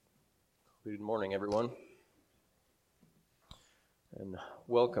Good morning, everyone, and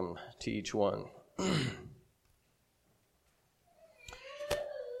welcome to each one.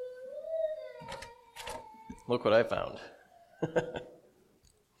 Look what I found.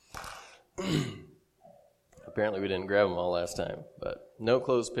 Apparently we didn't grab them all last time, but no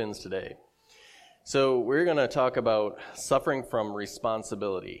clothespins today. So we're going to talk about suffering from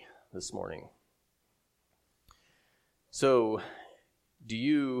responsibility this morning. So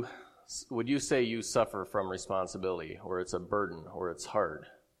would you say you suffer from responsibility, or it's a burden, or it's hard?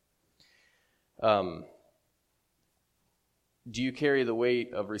 Do you carry the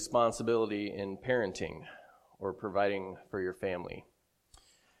weight of responsibility in parenting or providing for your family?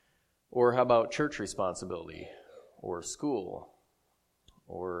 Or how about church responsibility or school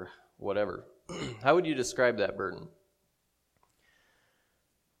or whatever? How would you describe that burden?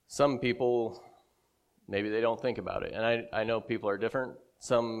 Some people, maybe they don't think about it. And I know people are different.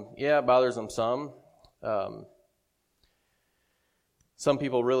 Some, it bothers them some. Some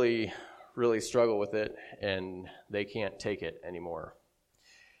people really, really struggle with it, and they can't take it anymore.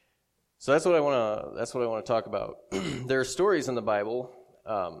 So that's what I want to talk about. There are stories in the Bible.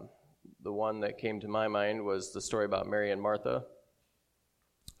 The one that came to my mind was the story about Mary and Martha.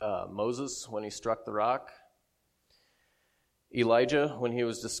 Moses, when he struck the rock. Elijah, when he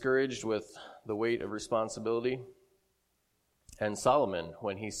was discouraged with the weight of responsibility. And Solomon,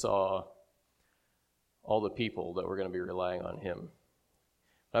 when he saw all the people that were going to be relying on him.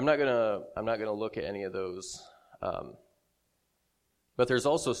 I'm not gonna look at any of those. But there's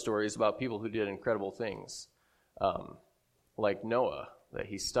also stories about people who did incredible things, like Noah, that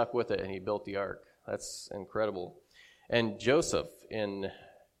he stuck with it and he built the ark. That's incredible. And Joseph in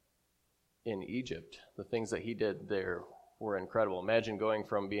Egypt, the things that he did there were incredible. Imagine going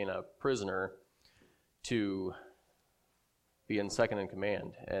from being a prisoner to being second in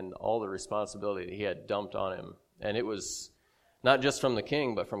command, and all the responsibility that he had dumped on him. And it was not just from the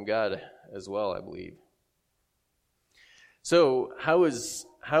king, but from God as well, I believe. So how is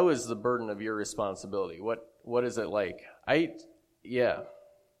the burden of your responsibility? What is it like? Are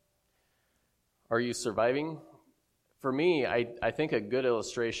you surviving? For me, I think a good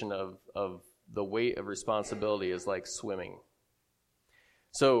illustration of the weight of responsibility is like swimming.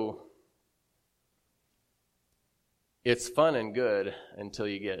 So it's fun and good until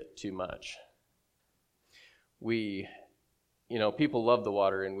you get too much. People love the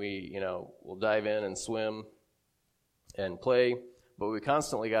water, and we'll dive in and swim and play, but we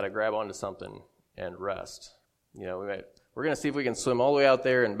constantly got to grab onto something and rest. We're going to see if we can swim all the way out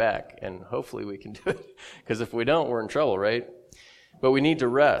there and back, and hopefully we can do it, because if we don't, we're in trouble, right? But we need to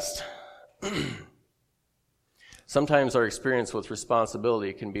rest. Sometimes our experience with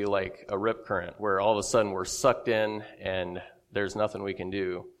responsibility can be like a rip current, where all of a sudden we're sucked in and there's nothing we can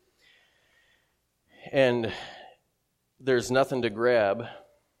do. And there's nothing to grab.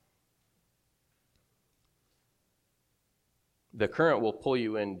 The current will pull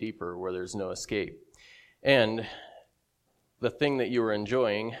you in deeper where there's no escape. And the thing that you were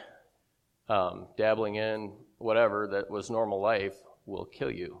enjoying, dabbling in, whatever, that was normal life, will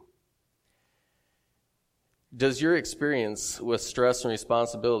kill you. Does your experience with stress and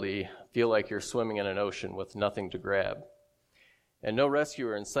responsibility feel like you're swimming in an ocean with nothing to grab and no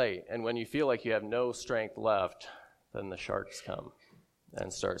rescuer in sight? And when you feel like you have no strength left, then the sharks come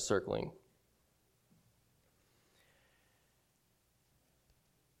and start circling.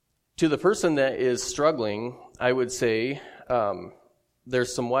 To the person that is struggling, I would say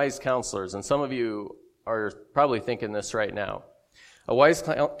there's some wise counselors, and some of you are probably thinking this right now. A wise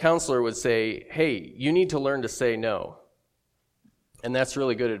counselor would say, hey, you need to learn to say no. And that's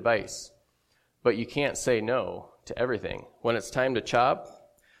really good advice. But you can't say no to everything. When it's time to chop,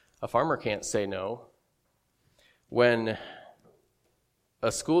 a farmer can't say no. When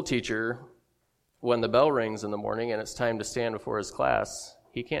a school teacher, when the bell rings in the morning and it's time to stand before his class,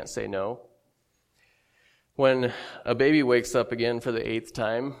 he can't say no. When a baby wakes up again for the 8th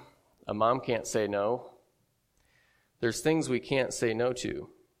time, a mom can't say no. There's things we can't say no to.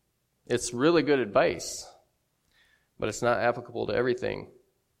 It's really good advice, but it's not applicable to everything.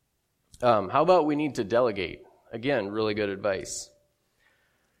 How about we need to delegate? Again, really good advice.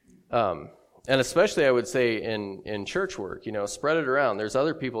 And especially, I would say, in church work, spread it around. There's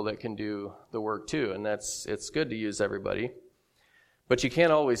other people that can do the work too, and it's good to use everybody. But you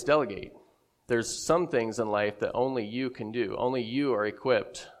can't always delegate. There's some things in life that only you can do. Only you are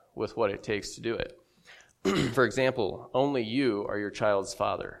equipped with what it takes to do it. For example, only you are your child's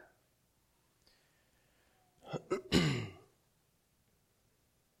father.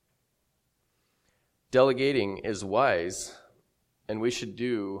 Delegating is wise, and we should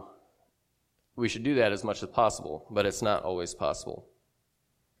do we should do that as much as possible, but it's not always possible.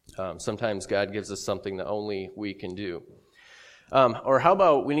 Sometimes God gives us something that only we can do. Or how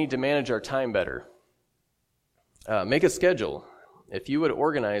about we need to manage our time better? Make a schedule. If you would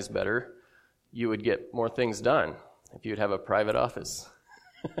organize better, you would get more things done. If you'd have a private office.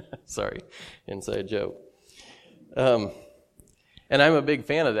 Sorry, inside joke. And I'm a big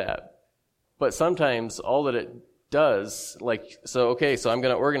fan of that. But sometimes all that it does, so I'm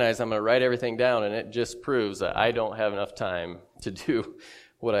going to organize, I'm going to write everything down, and it just proves that I don't have enough time to do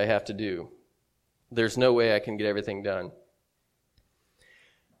what I have to do. There's no way I can get everything done.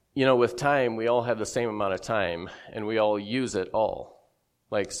 With time, we all have the same amount of time, and we all use it all.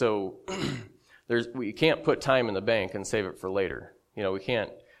 We can't put time in the bank and save it for later. We can't,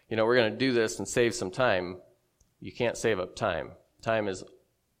 we're going to do this and save some time. You can't save up time. Time is,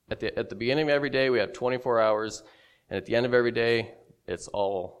 at the beginning of every day, we have 24 hours, and at the end of every day, it's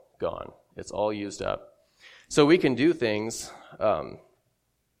all gone. It's all used up. So we can do things, and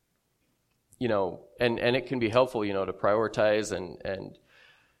it can be helpful, to prioritize and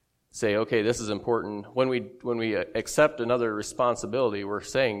say, okay, this is important. When we accept another responsibility, we're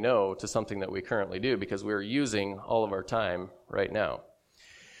saying no to something that we currently do because we're using all of our time right now.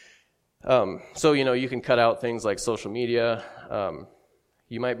 So you can cut out things like social media.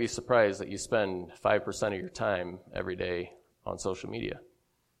 You might be surprised that you spend 5% of your time every day on social media.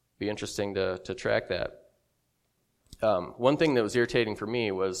 Be interesting to track that. One thing that was irritating for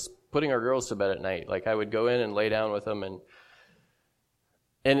me was putting our girls to bed at night. I would go in and lay down with them,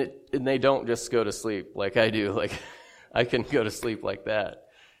 and they don't just go to sleep like I do. I can go to sleep like that.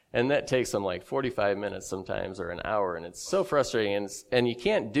 And that takes them 45 minutes sometimes or an hour, and it's so frustrating. And you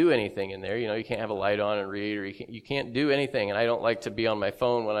can't do anything in there. You can't have a light on and read, or you can't do anything. And I don't like to be on my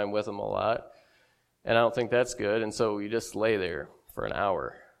phone when I'm with them a lot, and I don't think that's good. And so you just lay there for an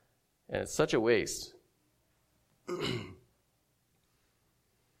hour, and it's such a waste.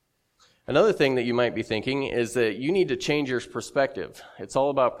 Another thing that you might be thinking is that you need to change your perspective. It's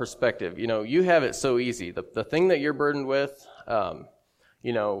all about perspective. You have it so easy. The thing that you're burdened with,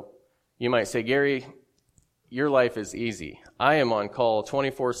 you might say, Gary, your life is easy. I am on call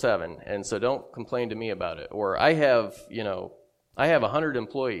 24/7, and so don't complain to me about it. Or I have 100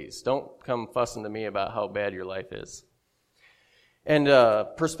 employees. Don't come fussing to me about how bad your life is. And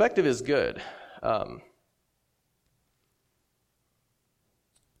perspective is good.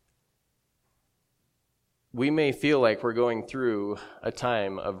 We may feel like we're going through a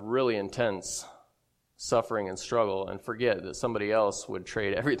time of really intense suffering and struggle and forget that somebody else would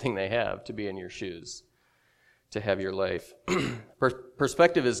trade everything they have to be in your shoes, to have your life.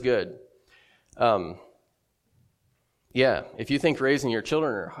 Perspective is good. If you think raising your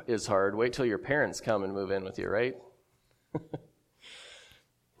children is hard, wait till your parents come and move in with you, right?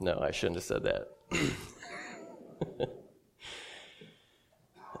 No, I shouldn't have said that.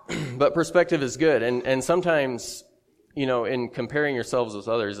 But perspective is good, and sometimes, in comparing yourselves with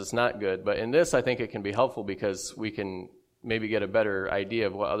others, it's not good. But in this, I think it can be helpful because we can maybe get a better idea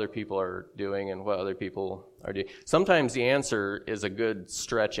of what other people are doing and what other people are doing. Sometimes the answer is a good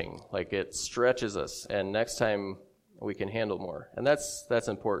stretching, it stretches us, and next time we can handle more, and that's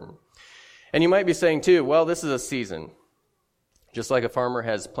important. And you might be saying too, well, this is a season. Just like a farmer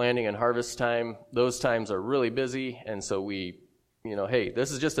has planting and harvest time, those times are really busy, and so we hey,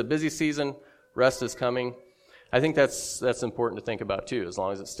 this is just a busy season, rest is coming. I think that's important to think about too, as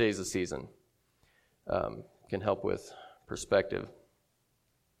long as it stays a season. Can help with perspective.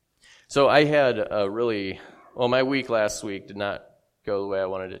 So I had my week last week did not go the way I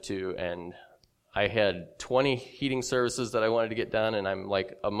wanted it to, and I had 20 heating services that I wanted to get done, and I'm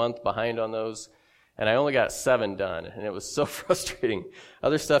a month behind on those, and I only got 7 done, and it was so frustrating.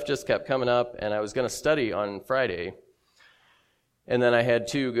 Other stuff just kept coming up, and I was going to study on Friday. And then I had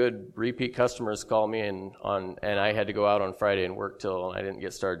 2 good repeat customers call me, and I had to go out on Friday and work I didn't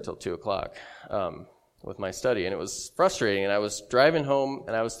get started till 2:00 with my study, and it was frustrating. And I was driving home,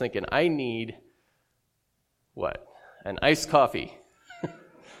 and I was thinking, I need what? An iced coffee,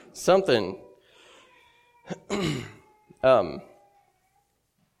 something. And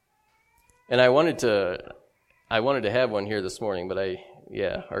I wanted to have one here this morning, but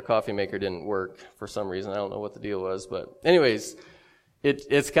our coffee maker didn't work for some reason. I don't know what the deal was, but anyways.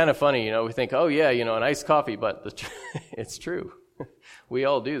 It's kind of funny, we think, an iced coffee, but it's true. We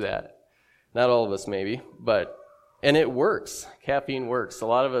all do that. Not all of us maybe, and it works. Caffeine works. A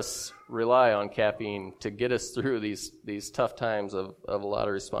lot of us rely on caffeine to get us through these tough times of a lot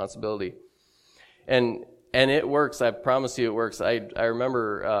of responsibility. And it works. I promise you it works. I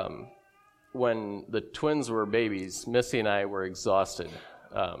remember when the twins were babies, Missy and I were exhausted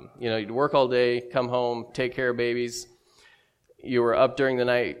You'd work all day, come home, take care of babies. You were up during the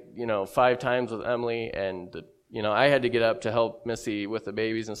night, 5 times with Emily, and I had to get up to help Missy with the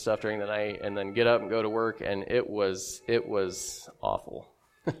babies and stuff during the night, and then get up and go to work, and it was awful.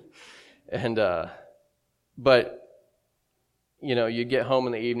 And but you get home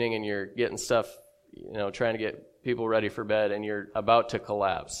in the evening and you're getting stuff, trying to get people ready for bed, and you're about to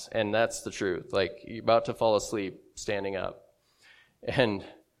collapse, and that's the truth. Like, you're about to fall asleep standing up,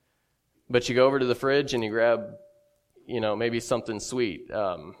 but you go over to the fridge and you grab, maybe something sweet,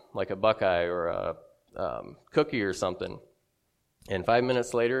 like a Buckeye or a cookie or something, and 5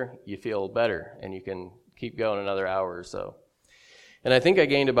 minutes later you feel better and you can keep going another hour or so. And I think I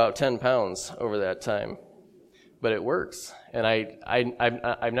gained about 10 pounds over that time, but it works. And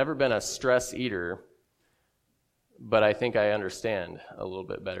I've never been a stress eater, but I think I understand a little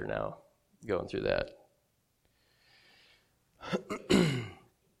bit better now going through that.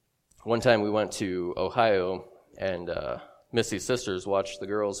 One time we went to Ohio, and Missy's sisters watched the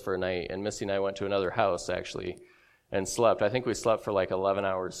girls for a night, and Missy and I went to another house, actually, and slept. I think we slept for like 11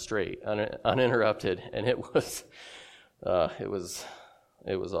 hours straight, uninterrupted, and it was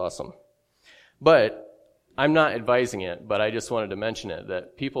awesome. But I'm not advising it, but I just wanted to mention it,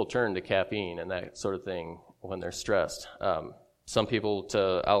 that people turn to caffeine and that sort of thing when they're stressed. Some people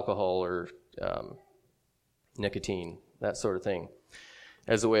to alcohol or nicotine, that sort of thing,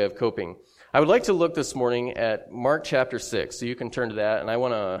 as a way of coping. I would like to look this morning at Mark chapter 6, so you can turn to that, and I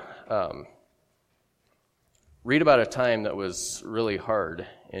want to read about a time that was really hard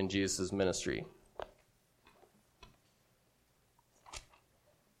in Jesus' ministry.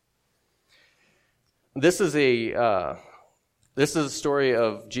 This is a story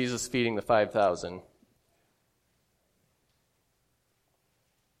of Jesus feeding the 5,000.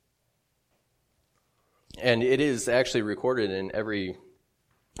 And it is actually recorded in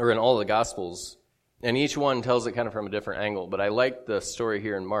in all the Gospels. And each one tells it kind of from a different angle. But I like the story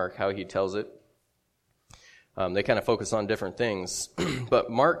here in Mark, how he tells it. They kind of focus on different things. But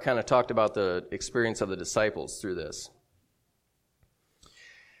Mark kind of talked about the experience of the disciples through this.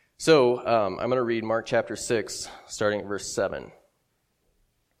 So I'm going to read Mark chapter 6, starting at verse 7.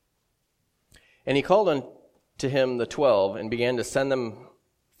 And he called unto him the 12, and began to send them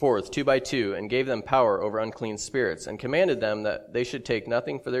forth 2 by 2, and gave them power over unclean spirits, and commanded them that they should take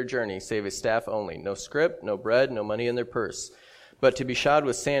nothing for their journey, save a staff only, no scrip, no bread, no money in their purse, but to be shod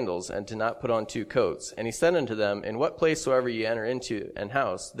with sandals, and to not put on 2 coats. And he said unto them, In what place soever ye enter into an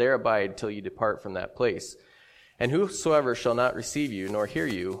house, there abide till ye depart from that place. And whosoever shall not receive you, nor hear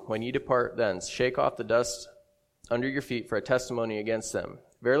you, when ye depart thence, shake off the dust under your feet for a testimony against them.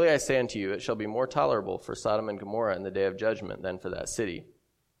 Verily I say unto you, it shall be more tolerable for Sodom and Gomorrah in the day of judgment than for that city.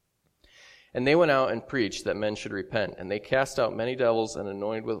 And they went out and preached that men should repent. And they cast out many devils, and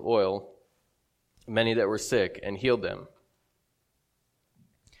anointed with oil many that were sick, and healed them.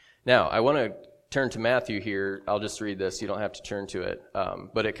 Now, I want to turn to Matthew here. I'll just read this. You don't have to turn to it.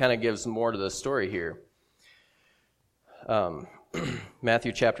 But it kind of gives more to the story here.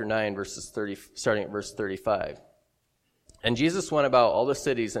 Matthew chapter 9, starting at verse 35. And Jesus went about all the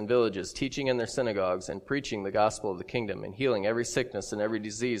cities and villages, teaching in their synagogues and preaching the gospel of the kingdom, and healing every sickness and every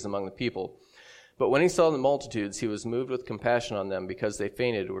disease among the people. But when he saw the multitudes, he was moved with compassion on them, because they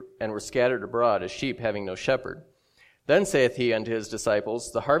fainted and were scattered abroad as sheep having no shepherd. Then saith he unto his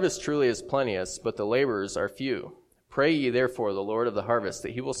disciples, The harvest truly is plenteous, but the laborers are few. Pray ye therefore the Lord of the harvest,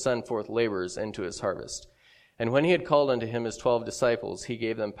 that he will send forth laborers into his harvest. And when he had called unto him his 12 disciples, he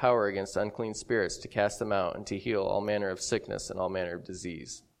gave them power against unclean spirits to cast them out, and to heal all manner of sickness and all manner of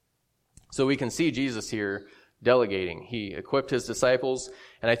disease. So we can see Jesus here delegating. He equipped his disciples,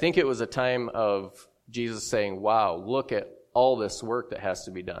 and I think it was a time of Jesus saying, wow, look at all this work that has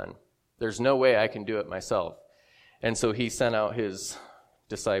to be done. There's no way I can do it myself. And so he sent out his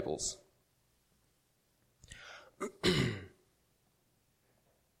disciples.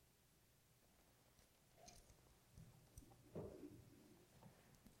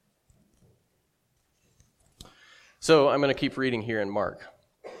 So I'm going to keep reading here in Mark.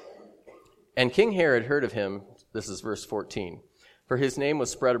 And King Herod heard of him, this is verse 14, for his name was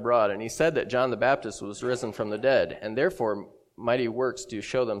spread abroad, and he said that John the Baptist was risen from the dead, and therefore mighty works do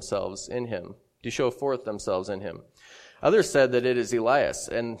show forth themselves in him. Others said that it is Elias,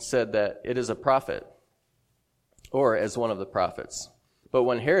 and said that it is a prophet, or as one of the prophets. But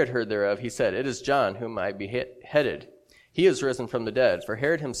when Herod heard thereof, he said, It is John whom I beheaded. He is risen from the dead, for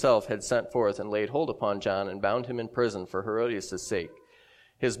Herod himself had sent forth and laid hold upon John, and bound him in prison for Herodias' sake,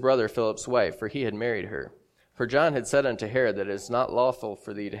 his brother Philip's wife, for he had married her. For John had said unto Herod that it is not lawful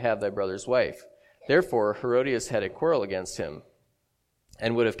for thee to have thy brother's wife. Therefore Herodias had a quarrel against him.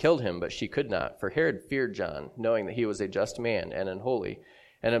 and would have killed him, but she could not. For Herod feared John, knowing that he was a just man and unholy,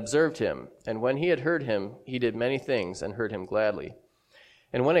 and observed him. And when he had heard him, he did many things, and heard him gladly.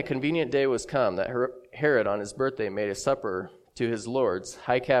 And when a convenient day was come, that Herod on his birthday made a supper to his lords,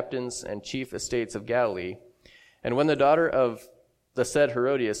 high captains, and chief estates of Galilee. And when the daughter of the said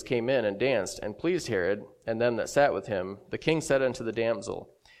Herodias came in and danced, and pleased Herod, and them that sat with him, the king said unto the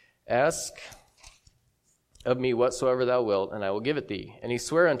damsel, Ask of me whatsoever thou wilt, and I will give it thee. And he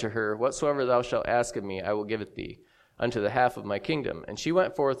sware unto her, Whatsoever thou shalt ask of me, I will give it thee, unto the half of my kingdom. And she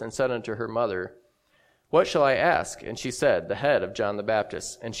went forth and said unto her mother, What shall I ask? And she said, The head of John the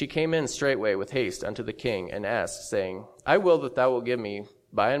Baptist. And she came in straightway with haste unto the king, and asked, saying, I will that thou wilt give me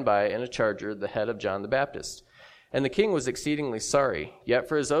by and by in a charger the head of John the Baptist. And the king was exceedingly sorry, yet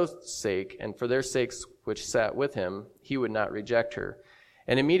for his oath's sake, and for their sakes which sat with him, he would not reject her.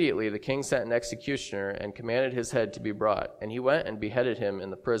 And immediately the king sent an executioner, and commanded his head to be brought. And he went and beheaded him in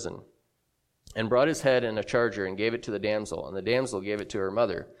the prison, and brought his head in a charger, and gave it to the damsel. And the damsel gave it to her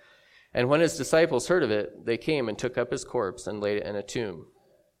mother. And when his disciples heard of it, they came and took up his corpse, and laid it in a tomb.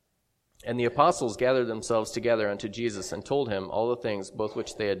 And the apostles gathered themselves together unto Jesus, and told him all the things both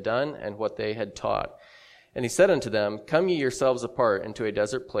which they had done, and what they had taught. And he said unto them, Come ye yourselves apart into a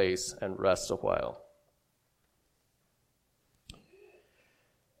desert place, and rest a while.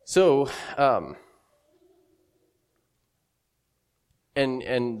 So,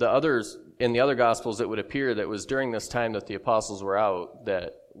 and the others, in the other Gospels, it would appear that it was during this time that the apostles were out,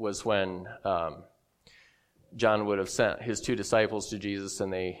 that was when John would have sent his two disciples to Jesus,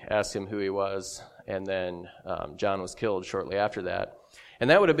 and they asked him who he was, and then John was killed shortly after that. And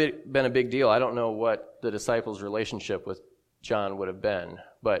that would have been a big deal. I don't know what the disciples' relationship with John would have been,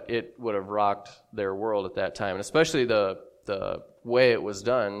 but it would have rocked their world at that time, and especially the way it was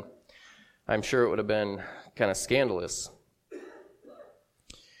done. I'm sure it would have been kind of scandalous.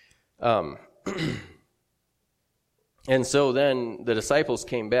 And so then the disciples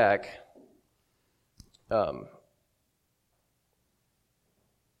came back. I'm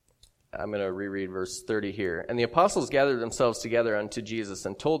going to reread verse 30 here. And the apostles gathered themselves together unto Jesus,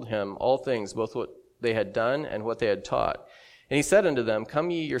 and told him all things, both what they had done and what they had taught. And he said unto them, Come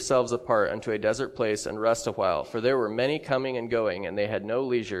ye yourselves apart unto a desert place, and rest a while. For there were many coming and going, and they had no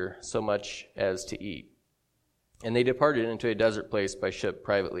leisure so much as to eat. And they departed into a desert place by ship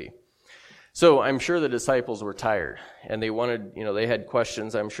privately. So I'm sure the disciples were tired, and they wanted, they had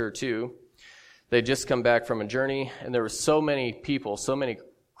questions, I'm sure too. They'd just come back from a journey, and there were so many people, so many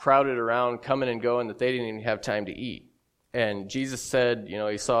crowded around, coming and going, that they didn't even have time to eat. And Jesus said,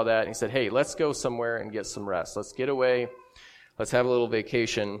 he saw that, and he said, Hey, let's go somewhere and get some rest. Let's get away. Let's have a little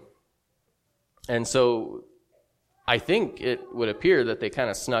vacation. And so I think it would appear that they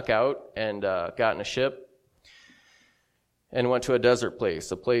kind of snuck out and got in a ship and went to a desert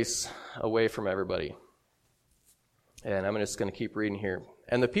place, a place away from everybody. And I'm just going to keep reading here.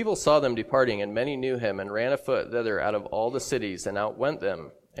 And the people saw them departing, and many knew him, and ran afoot thither out of all the cities, and outwent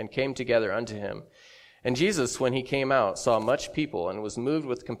them, and came together unto him. And Jesus, when he came out, saw much people, and was moved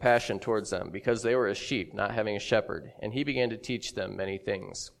with compassion towards them, because they were as sheep, not having a shepherd. And he began to teach them many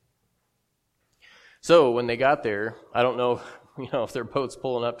things. So when they got there, I don't know, if their boat's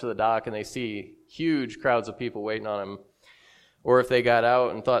pulling up to the dock and they see huge crowds of people waiting on them, or if they got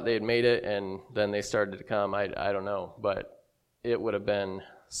out and thought they had made it and then they started to come. I don't know, but it would have been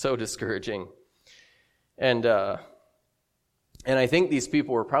so discouraging. And I think these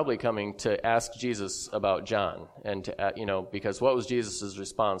people were probably coming to ask Jesus about John, and to, because what was Jesus'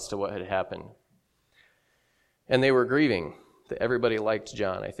 response to what had happened? And they were grieving. Everybody liked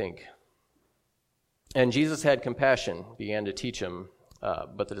John, I think. And Jesus had compassion, began to teach him,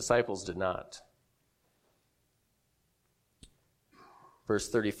 but the disciples did not. Verse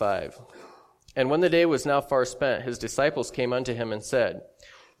 35. And when the day was now far spent, his disciples came unto him and said,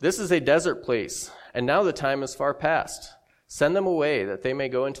 This is a desert place, and now the time is far past. Send them away, that they may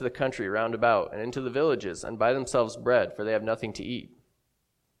go into the country round about, and into the villages, and buy themselves bread, for they have nothing to eat.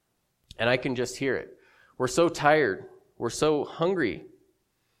 And I can just hear it. We're so tired. We're so hungry.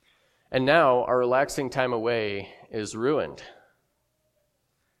 And now our relaxing time away is ruined.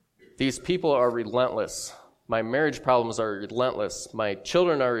 These people are relentless. My marriage problems are relentless. My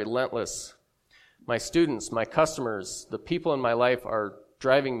children are relentless. My students, my customers, the people in my life are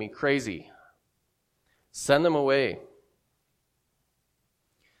driving me crazy. Send them away.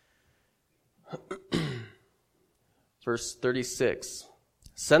 Verse 36.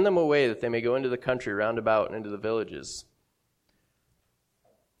 Send them away that they may go into the country round about and into the villages.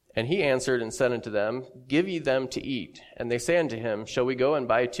 And he answered and said unto them, Give ye them to eat. And they say unto him, Shall we go and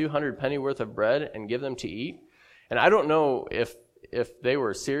buy 200 pennyworth of bread and give them to eat? And I don't know if if they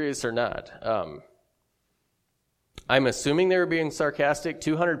were serious or not. I'm assuming they were being sarcastic.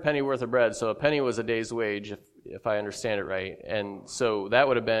 200 penny worth of bread, so a penny was a day's wage, if I understand it right. And so that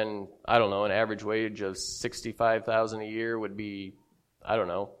would have been, I don't know, an average wage of $65,000 a year would be, I don't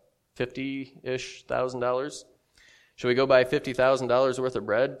know, $50-ish thousand. Should we go buy $50,000 worth of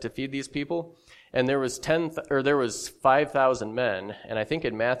bread to feed these people? And there was 5,000 men, and I think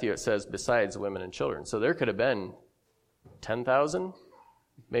in Matthew it says besides women and children. So there could have been 10,000,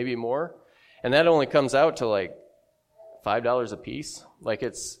 maybe more. And that only comes out to like $5 a piece. Like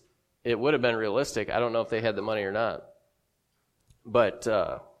it would have been realistic. I don't know if they had the money or not. But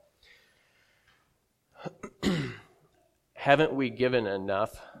haven't we given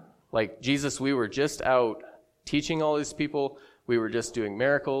enough? Like Jesus, we were just out teaching all these people. We were just doing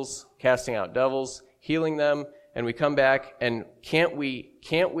miracles, casting out devils, healing them, and we come back and can't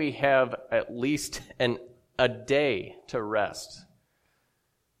we have at least a day to rest?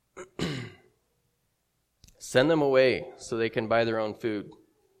 Send them away so they can buy their own food.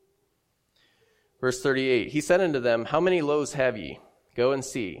 Verse 38, he said unto them, how many loaves have ye? Go and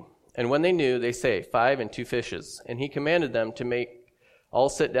see. And when they knew, they say, 5 and 2 fishes. And he commanded them to make all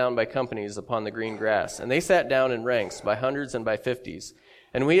sit down by companies upon the green grass. And they sat down in ranks by hundreds and by 50s.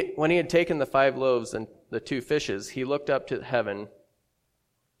 And when he had taken the 5 loaves and the 2 fishes, he looked up to heaven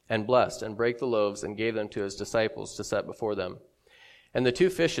and blessed, and brake the loaves, and gave them to his disciples to set before them. And the 2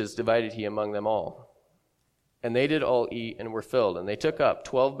 fishes divided he among them all. And they did all eat and were filled. And they took up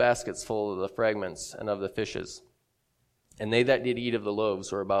 12 baskets full of the fragments and of the fishes. And they that did eat of the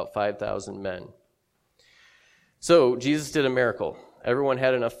loaves were about 5,000 men. So Jesus did a miracle. Everyone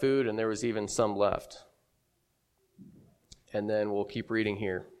had enough food, and there was even some left. And then we'll keep reading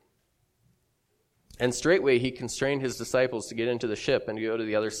here. And straightway he constrained his disciples to get into the ship and to go to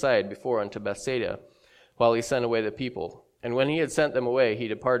the other side before unto Bethsaida, while he sent away the people. And when he had sent them away, he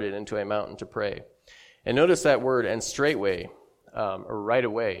departed into a mountain to pray. And notice that word, and straightway, or right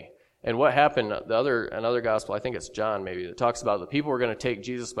away. And what happened, another gospel, I think it's John maybe, that talks about the people were going to take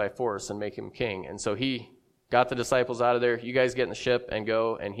Jesus by force and make him king. And so he got the disciples out of there. You guys get in the ship and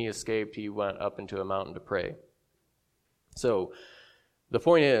go. And he escaped. He went up into a mountain to pray. So the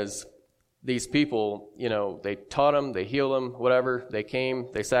point is, these people, they taught him, they healed him, whatever. They came,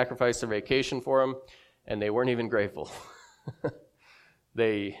 they sacrificed their vacation for him, and they weren't even grateful.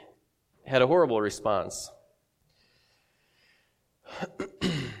 They had a horrible response.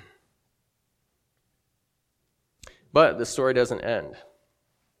 But the story doesn't end.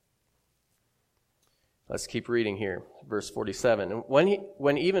 Let's keep reading here. Verse 47. And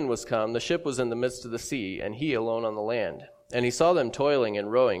when even was come, the ship was in the midst of the sea, and he alone on the land. And he saw them toiling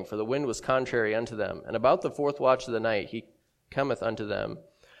and rowing, for the wind was contrary unto them. And about the 4th watch of the night he cometh unto them,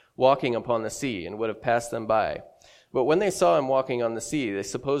 walking upon the sea, and would have passed them by. But when they saw him walking on the sea, they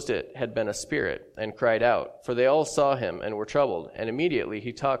supposed it had been a spirit, and cried out. For they all saw him, and were troubled. And immediately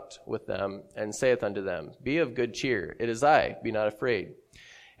he talked with them, and saith unto them, Be of good cheer, it is I, be not afraid.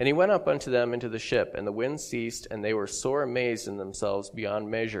 And he went up unto them into the ship, and the wind ceased, and they were sore amazed in themselves beyond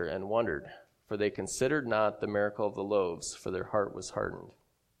measure, and wondered. For they considered not the miracle of the loaves, for their heart was hardened.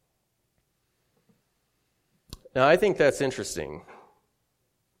 Now, I think that's interesting.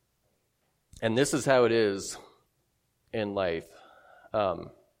 And this is how it is in life.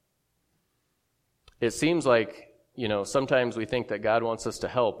 It seems like, sometimes we think that God wants us to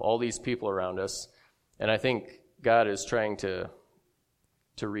help all these people around us. And I think God is trying to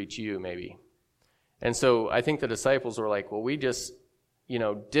reach you, maybe. And so I think the disciples were like, well, we just,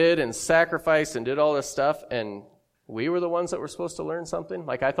 did and sacrificed and did all this stuff, and we were the ones that were supposed to learn something.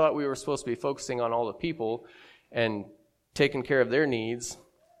 Like, I thought we were supposed to be focusing on all the people and taking care of their needs,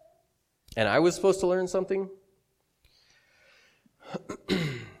 and I was supposed to learn something.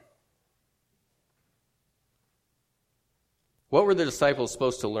 What were the disciples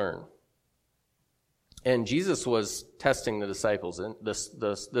supposed to learn? And Jesus was testing the disciples. And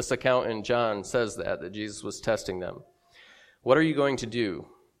this account in John says that Jesus was testing them. What are you going to do?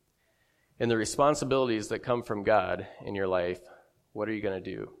 In the responsibilities that come from God in your life, what are you going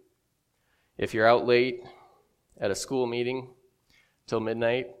to do? If you're out late at a school meeting till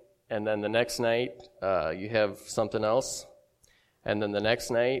midnight, and then the next night you have something else, and then the next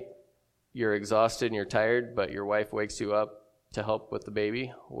night you're exhausted and you're tired, but your wife wakes you up to help with the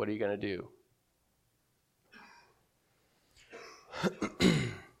baby, what are you going to do?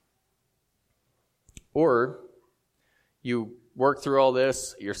 Or you work through all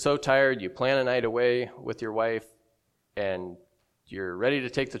this, you're so tired, you plan a night away with your wife, and you're ready to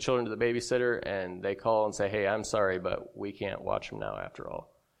take the children to the babysitter, and they call and say, hey, I'm sorry, but we can't watch them now after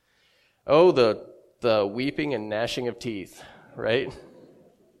all. Oh, the weeping and gnashing of teeth right?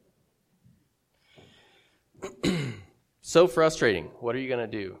 So frustrating. What are you going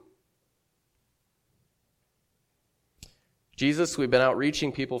to do? Jesus, we've been out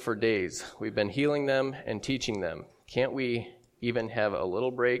reaching people for days. We've been healing them and teaching them. Can't we even have a little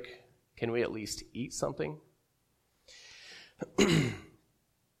break? Can we at least eat something?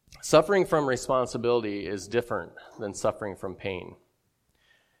 Suffering from responsibility is different than suffering from pain.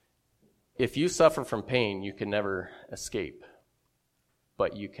 If you suffer from pain, you can never escape.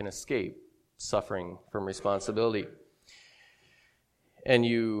 But you can escape suffering from responsibility. And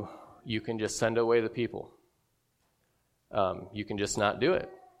you can just send away the people. You can just not do it.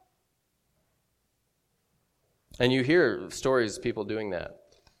 And you hear stories of people doing that.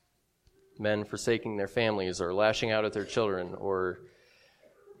 Men forsaking their families or lashing out at their children or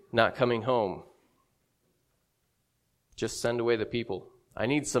not coming home. Just send away the people. I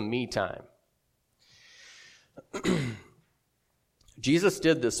need some me time. Jesus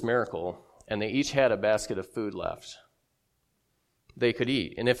did this miracle, and they each had a basket of food left. They could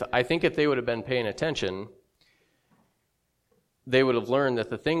eat. And I think if they would have been paying attention, they would have learned that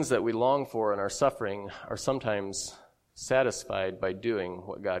the things that we long for in our suffering are sometimes satisfied by doing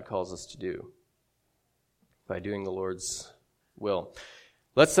what God calls us to do, by doing the Lord's will.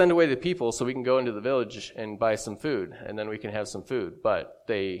 Let's send away the people so we can go into the village and buy some food, and then we can have some food. But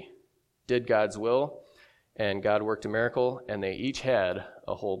they did God's will, and God worked a miracle, and they each had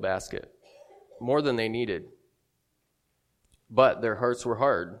a whole basket, more than they needed. But their hearts were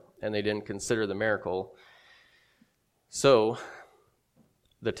hard, and they didn't consider the miracle. So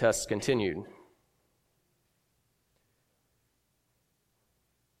the test continued.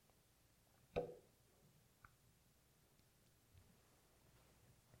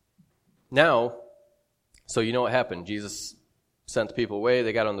 Now, so you know what happened. Jesus sent the people away.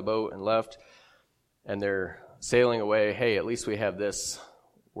 They got on the boat and left, and they're sailing away. Hey, at least we have this.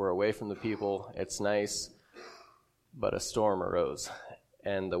 We're away from the people. It's nice. But a storm arose,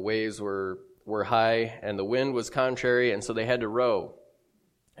 and the waves were high, and the wind was contrary, and so they had to row.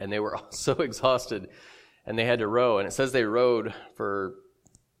 And they were so exhausted, and they had to row. And it says they rowed for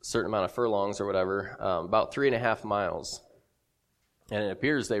a certain amount of furlongs or whatever, about 3.5 miles. And it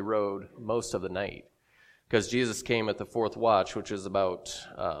appears they rowed most of the night, because Jesus came at the fourth watch, which is about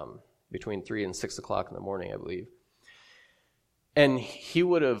between 3 and 6 o'clock in the morning, I believe. And he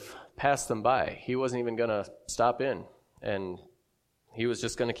would have passed them by. He wasn't even going to stop in, and he was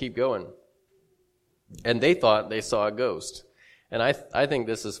just going to keep going. And they thought they saw a ghost. And I think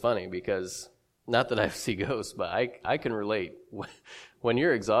this is funny, because not that I see ghosts, but I can relate. When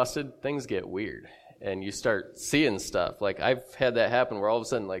you're exhausted, things get weird. And you start seeing stuff. Like, I've had that happen where all of a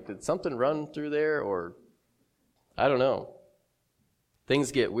sudden, like, did something run through there? Or, I don't know.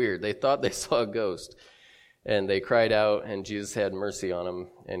 Things get weird. They thought they saw a ghost. And they cried out, and Jesus had mercy on them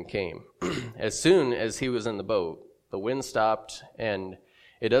and came. As soon as he was in the boat, the wind stopped. And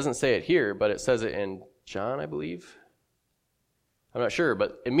it doesn't say it here, but it says it in John, I believe. I'm not sure,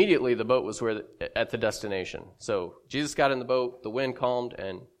 but immediately the boat was at the destination. So Jesus got in the boat, the wind calmed,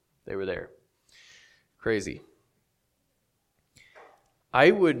 and they were there. Crazy.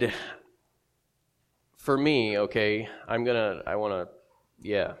 For me, okay,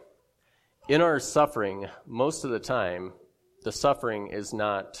 in our suffering, most of the time, the suffering is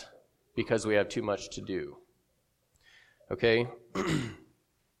not because we have too much to do. Okay?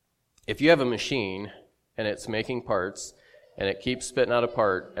 If you have a machine and it's making parts and it keeps spitting out a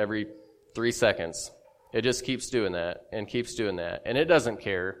part every 3 seconds, it just keeps doing that and keeps doing that. And it doesn't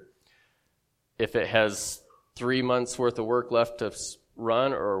care if it has 3 months worth of work left to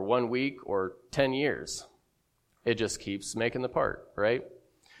run, or 1 week, or 10 years. It just keeps making the part, right?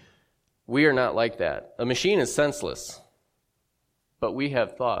 We are not like that. A machine is senseless, but we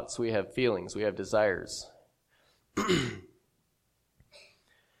have thoughts, we have feelings, we have desires.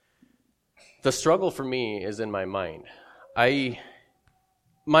 The struggle for me is in my mind.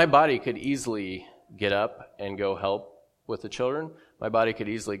 My body could easily get up and go help with the children. My body could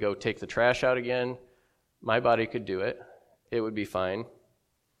easily go take the trash out again. My body could do it. It would be fine.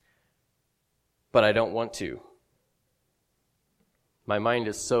 But I don't want to. My mind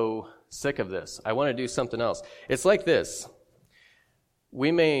is so sick of this. I want to do something else. It's like this.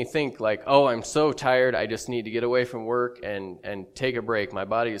 We may think like, oh, I'm so tired, I just need to get away from work and take a break. My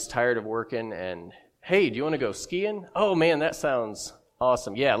body is tired of working, and hey, do you want to go skiing? Oh man, that sounds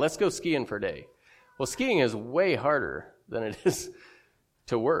awesome. Yeah, let's go skiing for a day. Well, skiing is way harder than it is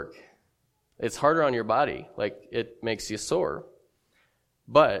to work. It's harder on your body. Like, it makes you sore.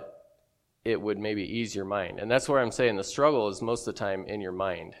 But it would maybe ease your mind. And that's where I'm saying the struggle is most of the time in your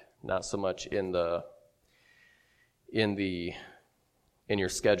mind, not so much in the in your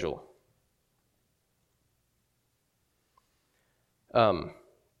schedule.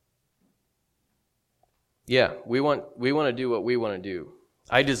 We want to do what we want to do.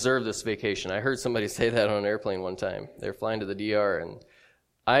 I deserve this vacation. I heard somebody say that on an airplane one time. They're flying to the DR, and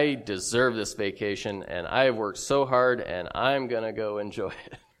I deserve this vacation, and I've worked so hard, and I'm going to go enjoy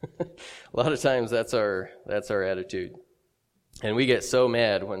it. A lot of times that's our attitude. And we get so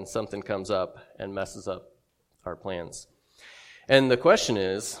mad when something comes up and messes up our plans. And the question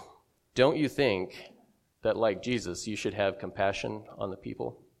is, don't you think that, like Jesus, you should have compassion on the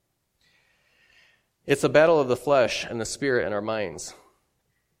people? It's a battle of the flesh and the spirit in our minds.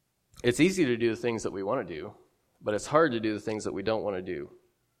 It's easy to do the things that we want to do, but it's hard to do the things that we don't want to do.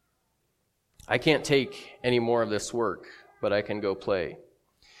 I can't take any more of this work, but I can go play.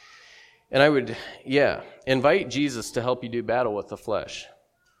 And I would, invite Jesus to help you do battle with the flesh.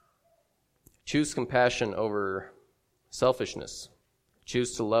 Choose compassion over selfishness.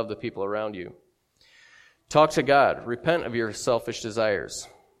 Choose to love the people around you. Talk to God. Repent of your selfish desires.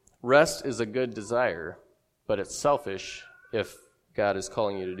 Rest is a good desire, but it's selfish if God is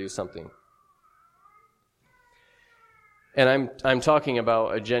calling you to do something. And I'm talking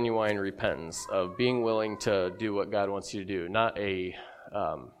about a genuine repentance of being willing to do what God wants you to do, not a,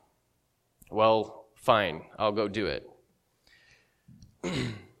 fine, I'll go do it.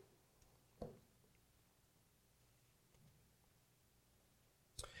 And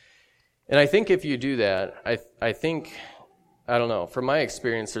I think if you do that, I think, I don't know, from my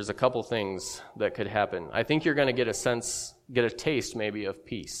experience, there's a couple things that could happen. I think you're going to get a taste maybe of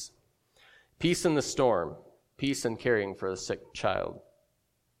peace. Peace in the storm. Peace in caring for a sick child.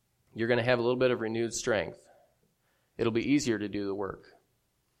 You're going to have a little bit of renewed strength. It'll be easier to do the work.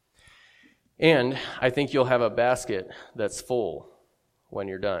 And I think you'll have a basket that's full when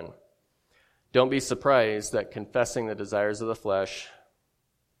you're done. Don't be surprised that confessing the desires of the flesh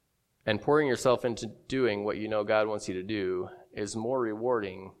and pouring yourself into doing what you know God wants you to do is more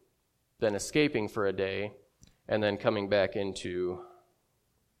rewarding than escaping for a day and then coming back into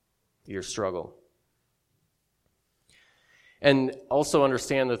your struggle. And also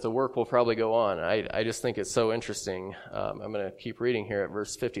understand that the work will probably go on. I just think it's so interesting. I'm going to keep reading here at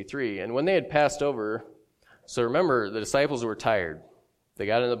verse 53. And when they had passed over, so remember, the disciples were tired. They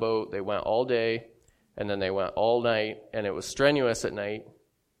got in the boat, they went all day, and then they went all night, and it was strenuous at night.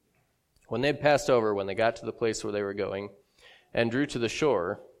 When they had passed over, when they got to the place where they were going, and drew to the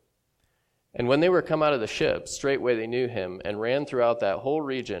shore, and when they were come out of the ship, straightway they knew him, and ran throughout that whole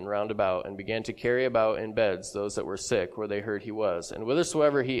region round about, and began to carry about in beds those that were sick, where they heard he was. And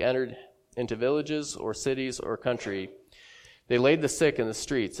whithersoever he entered into villages, or cities, or country, they laid the sick in the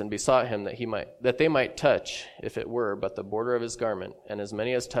streets, and besought him that they might touch, if it were but the border of his garment, and as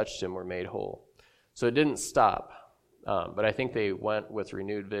many as touched him were made whole. So it didn't stop, but I think they went with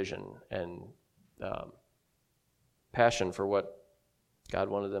renewed vision and passion for what God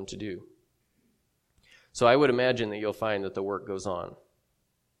wanted them to do. So I would imagine that you'll find that the work goes on.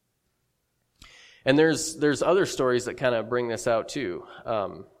 And there's other stories that kind of bring this out too.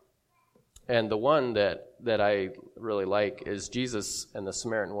 And the one that I really like is Jesus and the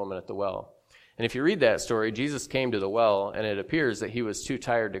Samaritan woman at the well. And if you read that story, Jesus came to the well, and it appears that he was too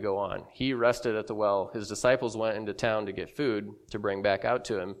tired to go on. He rested at the well. His disciples went into town to get food to bring back out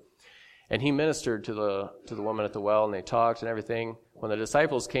to him. And he ministered to the woman at the well, and they talked and everything. When the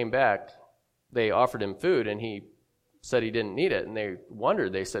disciples came back, they offered him food, and he said he didn't need it. And they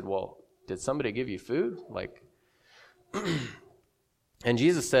wondered. They said, well, did somebody give you food? And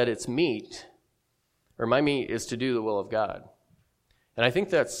Jesus said, it's meat, or my meat is to do the will of God. And I think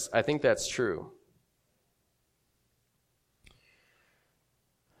that's true.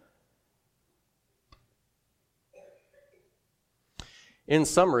 In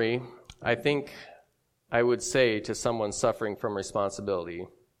summary, I think I would say to someone suffering from responsibility,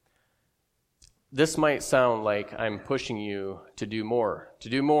 this might sound like I'm pushing you to do more.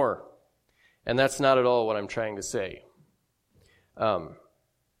 And that's not at all what I'm trying to say.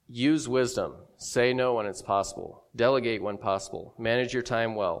 Use wisdom. Say no when it's possible. Delegate when possible. Manage your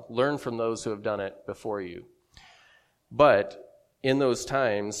time well. Learn from those who have done it before you. But in those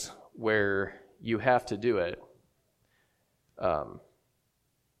times where you have to do it,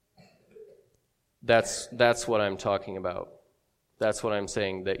 that's what I'm talking about. That's what I'm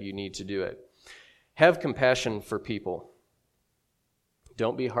saying, that you need to do it. Have compassion for people.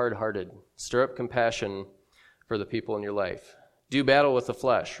 Don't be hard-hearted. Stir up compassion for the people in your life. Do battle with the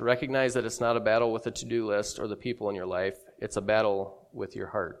flesh. Recognize that it's not a battle with a to-do list or the people in your life. It's a battle with your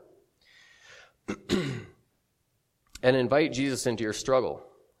heart. And invite Jesus into your struggle.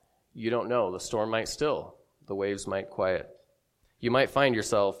 You don't know. The storm might still. the waves might quiet. You might find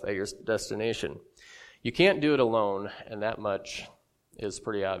yourself at your destination. You can't do it alone, and that much is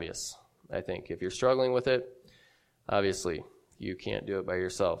pretty obvious, I think. If you're struggling with it, obviously, you can't do it by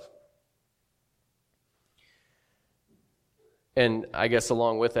yourself. And I guess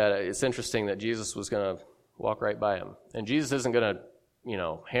along with that, it's interesting that Jesus was going to walk right by him. And Jesus isn't going to,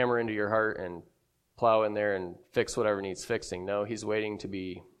 hammer into your heart and plow in there and fix whatever needs fixing. No, he's waiting to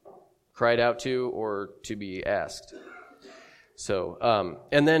be cried out to or to be asked. So,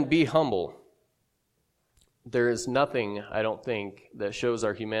 and then be humble. There is nothing, I don't think, that shows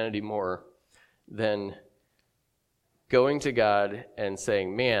our humanity more than going to God and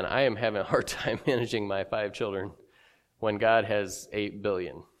saying, man, I am having a hard time managing my 5 children when God has 8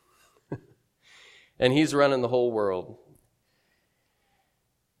 billion. And he's running the whole world.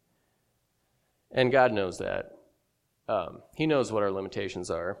 And God knows that. He knows what our limitations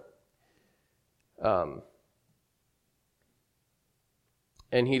are.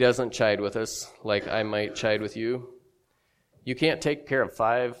 And he doesn't chide with us like I might chide with you. You can't take care of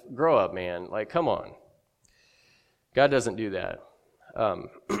 5. Grow up, man. Like, come on. God doesn't do that.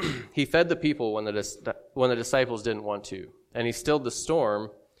 He fed the people when the disciples didn't want to. And he stilled the storm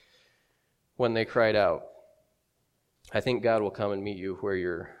when they cried out. I think God will come and meet you where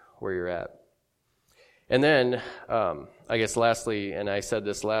you're at. And then, I guess lastly, and I said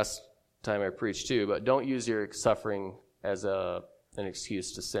this last time I preached too, but don't use your suffering as an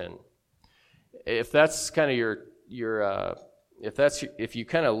excuse to sin. If that's kind of if you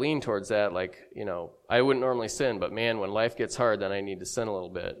kind of lean towards that, like, I wouldn't normally sin, but man, when life gets hard, then I need to sin a little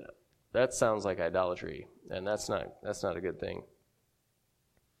bit. That sounds like idolatry, and that's not a good thing.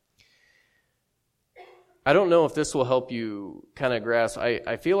 I don't know if this will help you kind of grasp.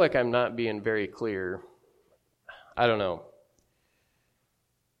 I feel like I'm not being very clear. I don't know.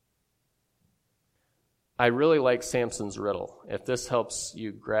 I really like Samson's riddle. If this helps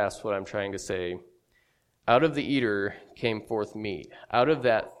you grasp what I'm trying to say, out of the eater came forth meat. Out of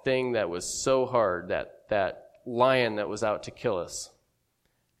that thing that was so hard, that lion that was out to kill us,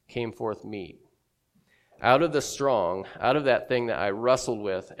 came forth meat. Out of the strong, out of that thing that I wrestled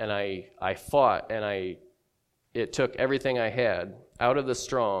with and I fought and it took everything I had, out of the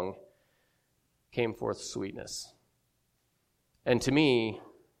strong came forth sweetness. And to me,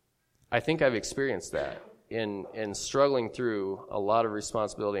 I think I've experienced that in struggling through a lot of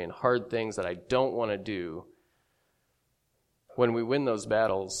responsibility and hard things that I don't want to do. When we win those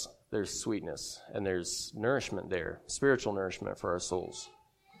battles, there's sweetness and there's nourishment there, spiritual nourishment for our souls.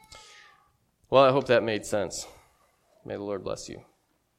 Well, I hope that made sense. May the Lord bless you.